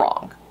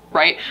strong,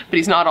 right? But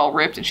he's not all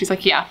ripped. And she's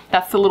like, yeah,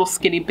 that's the little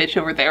skinny bitch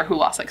over there who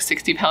lost like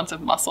 60 pounds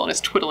of muscle and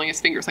is twiddling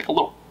his fingers like a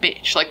little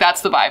bitch. Like,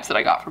 that's the vibes that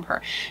I got from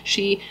her.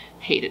 She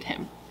hated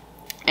him.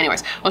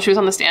 Anyways, while she was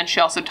on the stand, she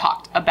also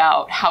talked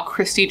about how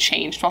Christy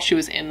changed while she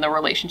was in the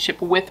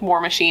relationship with War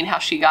Machine, how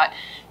she got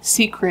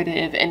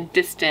secretive and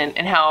distant,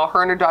 and how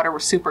her and her daughter were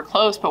super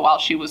close, but while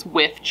she was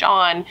with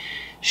John,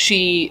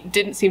 she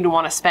didn't seem to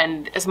want to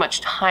spend as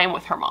much time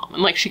with her mom,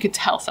 and like she could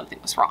tell something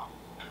was wrong.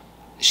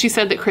 She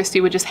said that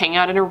Christy would just hang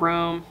out in her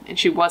room and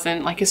she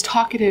wasn't like as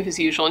talkative as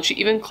usual, and she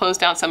even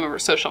closed down some of her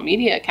social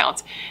media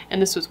accounts.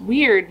 And this was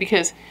weird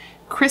because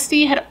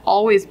Christy had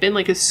always been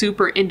like a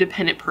super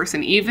independent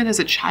person. Even as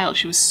a child,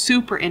 she was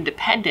super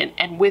independent,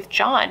 and with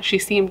John, she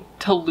seemed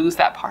to lose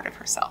that part of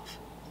herself.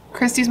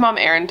 Christy's mom,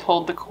 Erin,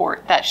 told the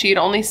court that she had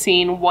only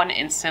seen one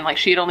instant, like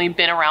she had only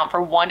been around for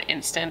one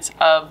instance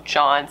of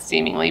John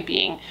seemingly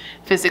being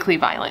physically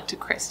violent to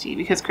Christy,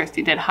 because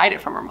Christy did hide it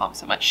from her mom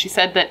so much. She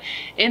said that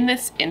in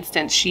this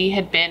instance, she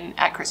had been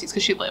at Christy's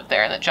because she lived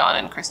there, and that John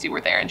and Christy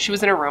were there, and she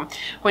was in her room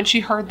when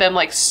she heard them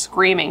like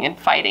screaming and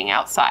fighting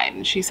outside.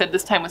 And she said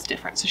this time was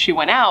different. So she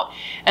went out,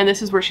 and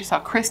this is where she saw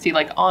Christy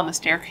like on the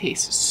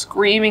staircase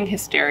screaming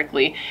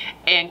hysterically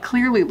and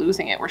clearly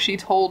losing it, where she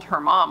told her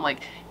mom,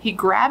 like, he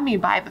grabbed me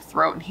by the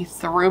throat and he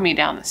threw me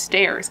down the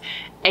stairs.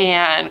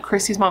 And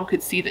Christy's mom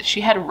could see that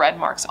she had red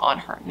marks on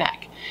her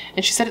neck.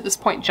 And she said at this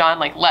point, John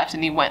like left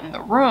and he went in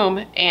the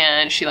room,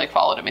 and she like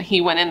followed him, and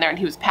he went in there and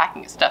he was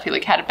packing his stuff. He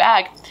like had a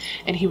bag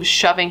and he was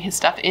shoving his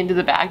stuff into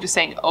the bag, just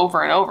saying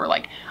over and over,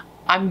 like,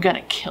 I'm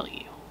gonna kill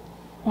you.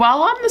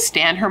 While on the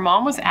stand, her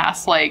mom was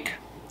asked like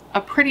a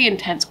pretty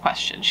intense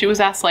question. She was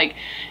asked like,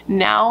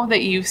 now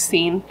that you've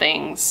seen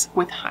things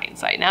with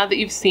hindsight, now that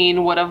you've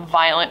seen what a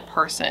violent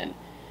person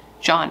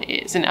John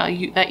is, and now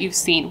that you've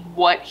seen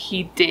what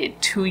he did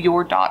to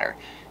your daughter,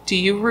 do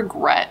you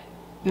regret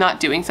not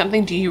doing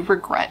something? Do you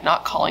regret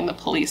not calling the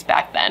police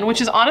back then? Which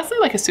is honestly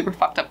like a super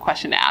fucked up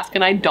question to ask,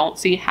 and I don't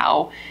see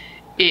how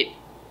it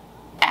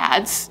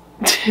adds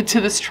to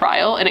this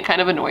trial, and it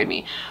kind of annoyed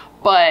me.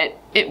 But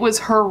it was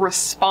her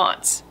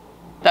response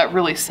that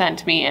really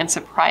sent me and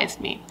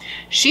surprised me.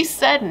 She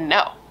said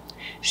no.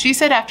 She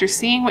said after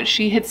seeing what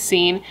she had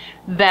seen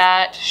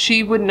that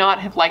she would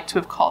not have liked to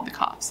have called the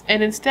cops.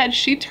 And instead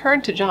she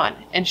turned to John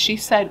and she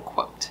said,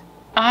 quote,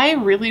 I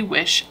really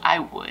wish I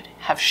would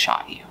have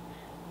shot you.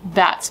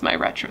 That's my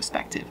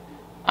retrospective.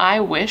 I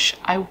wish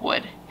I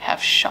would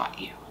have shot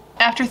you.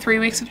 After 3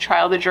 weeks of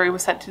trial, the jury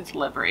was sent to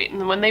deliberate.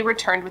 And when they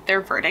returned with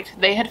their verdict,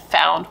 they had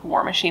found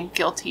War Machine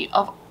guilty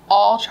of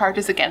all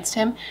charges against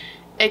him,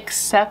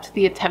 except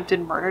the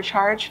attempted murder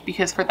charge,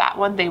 because for that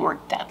one, they were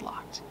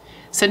deadlocked.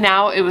 So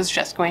now it was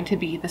just going to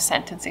be the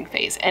sentencing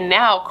phase. And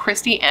now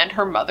Christy and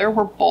her mother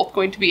were both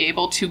going to be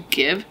able to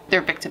give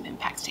their victim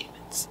impact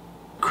statements.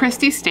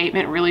 Christy's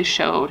statement really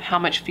showed how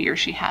much fear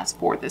she has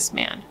for this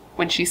man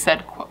when she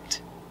said, quote,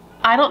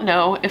 I don't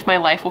know if my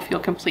life will feel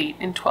complete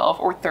in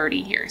 12 or 30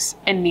 years,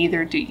 and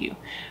neither do you.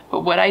 But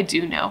what I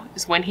do know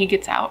is when he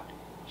gets out,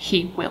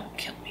 he will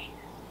kill me.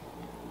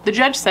 The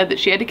judge said that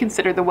she had to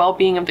consider the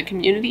well-being of the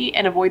community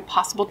and avoid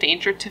possible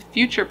danger to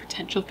future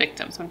potential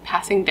victims when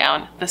passing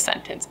down the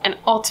sentence. And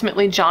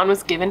ultimately, John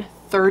was given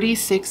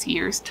 36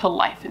 years to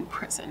life in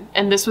prison.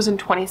 And this was in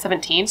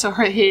 2017, so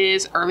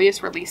his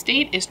earliest release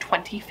date is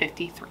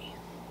 2053.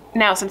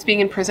 Now, since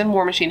being in prison,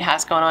 War Machine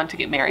has gone on to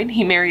get married.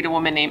 He married a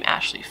woman named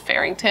Ashley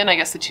Farrington. I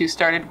guess the two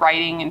started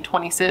writing in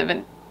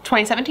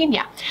 2017,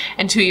 yeah.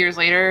 And 2 years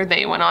later,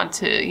 they went on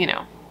to, you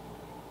know,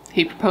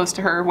 He proposed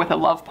to her with a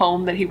love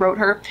poem that he wrote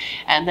her,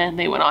 and then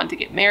they went on to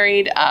get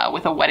married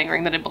with a wedding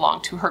ring that had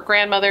belonged to her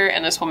grandmother,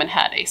 and this woman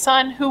had a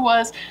son who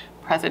was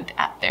present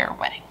at their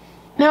wedding.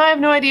 Now, I have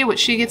no idea what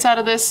she gets out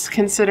of this,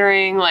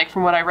 considering, like,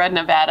 from what I read,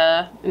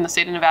 Nevada, in the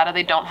state of Nevada,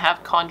 they don't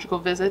have conjugal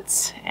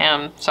visits,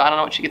 and so I don't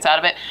know what she gets out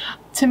of it.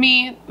 To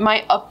me,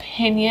 my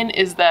opinion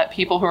is that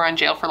people who are in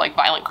jail for, like,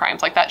 violent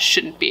crimes like that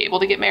shouldn't be able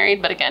to get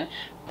married, but again,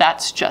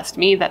 that's just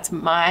me. That's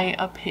my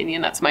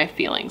opinion. That's my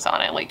feelings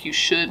on it. Like, you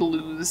should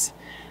lose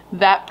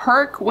that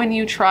perk when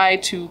you try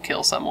to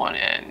kill someone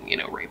and, you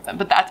know, rape them.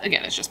 But that,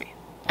 again, is just me.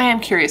 I am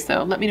curious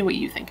though. Let me know what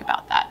you think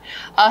about that.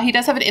 He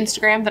does have an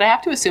Instagram that I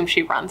have to assume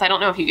she runs. I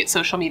don't know if you get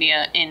social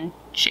media in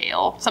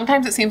jail.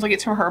 Sometimes it seems like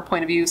it's from her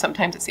point of view.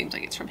 Sometimes it seems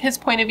like it's from his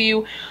point of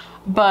view.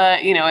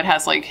 But, you know, it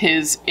has like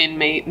his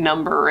inmate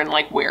number and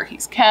like where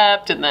he's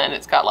kept. And then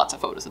it's got lots of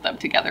photos of them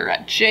together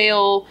at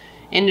jail,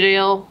 in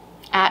jail,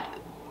 at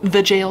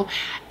the jail,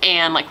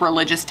 and like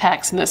religious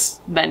texts, and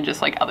this then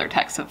just like other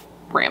texts of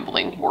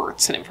rambling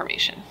words and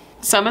information.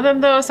 Some of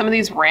them though, some of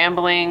these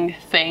rambling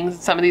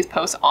things, some of these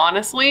posts,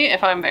 honestly,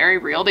 if I'm very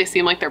real, they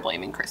seem like they're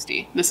blaming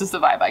Christy. This is the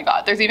vibe I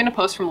got. There's even a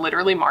post from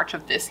literally March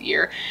of this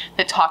year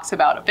that talks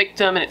about a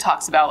victim, and it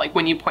talks about like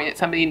when you point at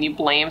somebody and you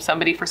blame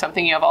somebody for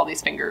something, you have all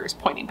these fingers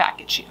pointing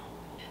back at you.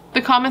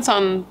 The comments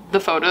on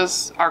the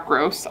photos are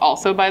gross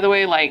also, by the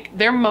way. Like,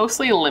 they're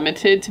mostly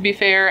limited, to be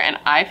fair, and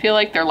I feel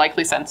like they're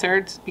likely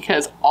censored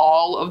because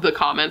all of the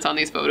comments on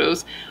these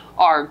photos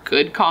are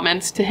good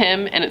comments to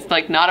him, and it's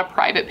like not a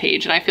private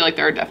page, and I feel like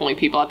there are definitely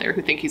people out there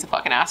who think he's a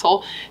fucking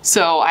asshole.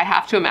 So I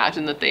have to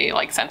imagine that they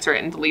like censor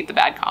it and delete the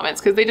bad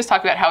comments, because they just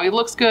talk about how he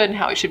looks good and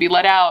how he should be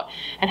let out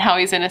and how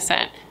he's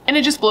innocent. And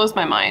it just blows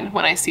my mind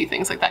when I see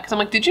things like that, because I'm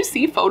like, did you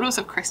see photos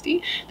of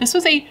Christy? This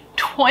was a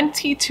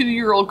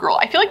 22-year-old girl.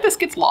 I feel like this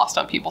gets lost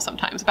on people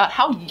sometimes about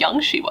how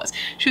young she was.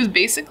 She was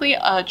basically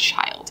a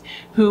child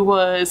who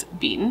was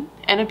beaten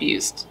and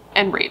abused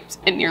and raped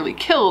and nearly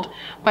killed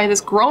by this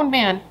grown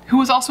man who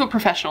was also a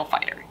professional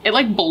fighter. It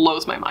like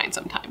blows my mind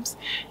sometimes.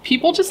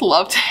 People just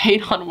love to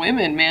hate on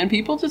women, man.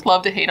 People just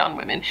love to hate on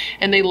women,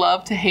 and they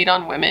love to hate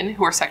on women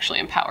who are sexually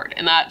empowered.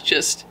 And that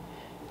just,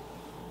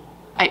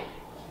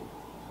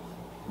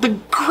 the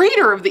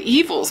greater of the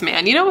evils,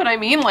 man. You know what I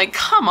mean? Like,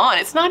 come on,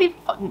 it's not even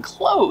fucking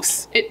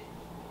close. It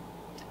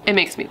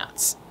makes me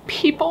nuts.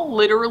 People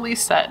literally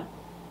said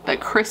that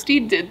Christy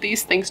did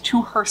these things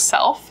to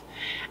herself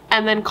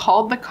and then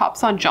called the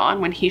cops on John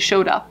when he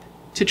showed up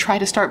to try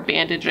to start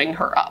bandaging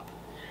her up.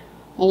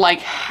 Like,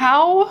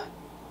 how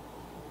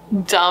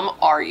dumb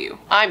are you?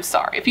 I'm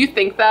sorry. If you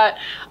think that,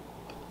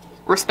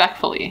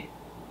 respectfully,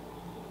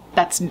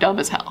 that's dumb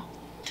as hell.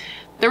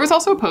 There was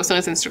also a post on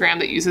his Instagram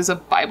that uses a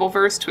Bible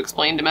verse to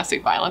explain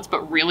domestic violence,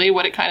 but really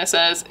what it kind of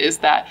says is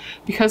that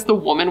because the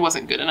woman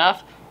wasn't good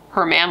enough,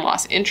 her man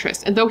lost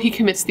interest. And though he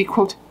commits the,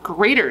 quote,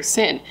 greater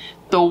sin,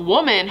 the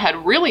woman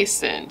had really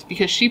sinned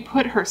because she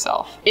put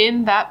herself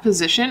in that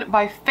position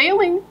by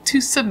failing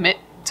to submit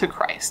to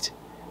Christ,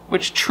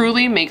 which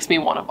truly makes me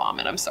want to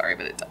vomit. I'm sorry,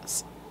 but it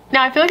does.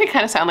 Now, I feel like I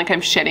kind of sound like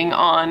I'm shitting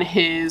on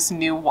his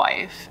new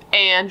wife.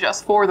 And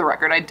just for the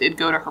record, I did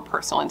go to her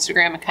personal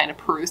Instagram and kind of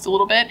perused a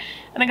little bit.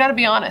 And I gotta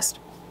be honest,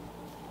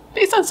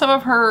 based on some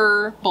of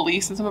her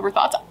beliefs and some of her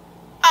thoughts,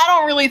 I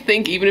don't really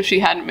think, even if she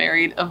hadn't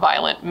married a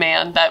violent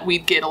man, that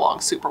we'd get along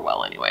super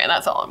well anyway. And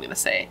that's all I'm gonna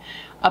say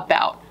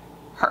about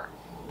her.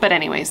 But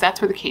anyways,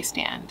 that's where the case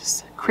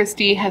stands.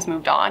 Christy has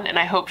moved on, and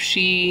I hope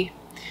she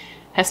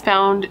has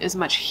found as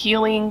much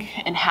healing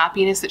and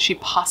happiness that she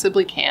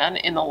possibly can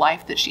in the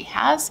life that she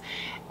has.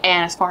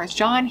 And as far as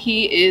John,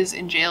 he is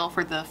in jail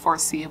for the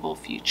foreseeable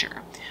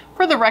future.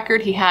 For the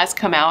record, he has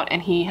come out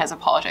and he has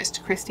apologized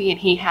to Christy, and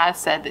he has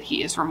said that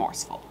he is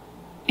remorseful.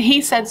 He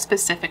said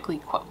specifically,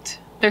 quote,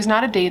 "There's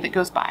not a day that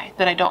goes by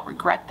that I don't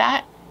regret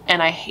that,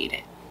 and I hate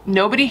it.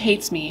 Nobody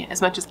hates me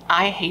as much as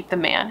I hate the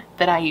man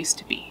that I used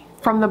to be.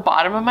 From the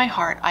bottom of my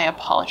heart, I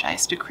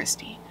apologize to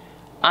Christy.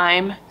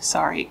 I'm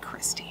sorry,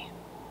 Christy."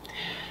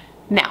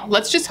 Now,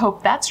 let's just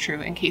hope that's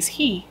true in case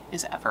he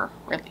is ever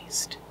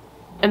released.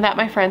 And that,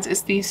 my friends,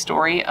 is the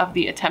story of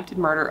the attempted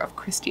murder of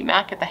Christy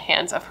Mack at the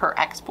hands of her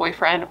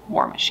ex-boyfriend,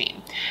 War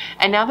Machine.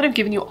 And now that I've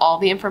given you all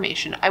the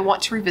information, I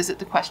want to revisit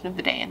the question of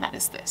the day, and that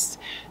is this.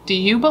 Do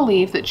you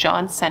believe that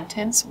John's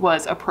sentence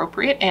was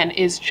appropriate and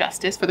is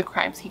justice for the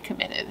crimes he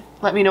committed?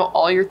 Let me know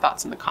all your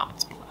thoughts in the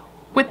comments below.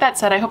 With that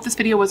said, I hope this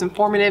video was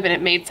informative and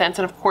it made sense,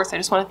 and of course, I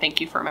just want to thank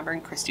you for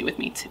remembering Christy with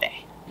me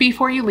today.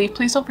 Before you leave,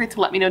 please don't forget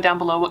to let me know down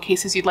below what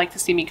cases you'd like to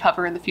see me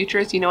cover in the future.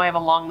 As you know, I have a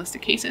long list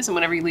of cases, and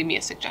whenever you leave me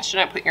a suggestion,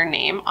 I put your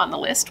name on the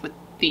list with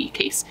the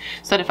case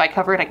so that if I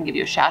cover it, I can give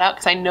you a shout out,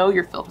 because I know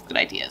you're filled with good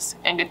ideas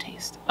and good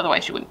taste.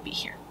 Otherwise, you wouldn't be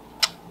here.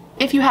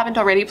 If you haven't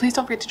already, please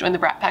don't forget to join the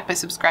Brat Pack by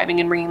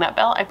subscribing and ringing that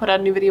bell. I put out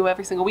a new video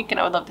every single week,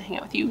 and I would love to hang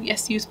out with you.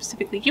 Yes, you,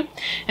 specifically you.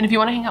 And if you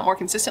want to hang out more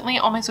consistently,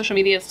 all my social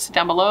media is listed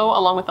down below,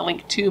 along with a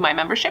link to my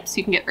membership, so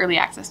you can get early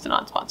access to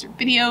non-sponsored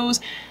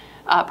videos,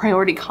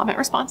 priority comment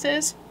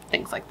responses,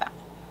 things like that.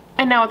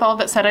 And now with all of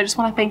that said, I just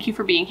want to thank you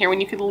for being here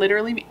when you could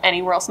literally be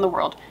anywhere else in the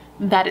world.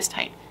 That is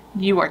tight.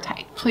 You are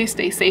tight. Please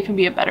stay safe and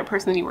be a better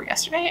person than you were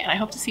yesterday, and I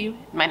hope to see you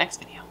in my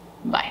next video.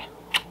 Bye.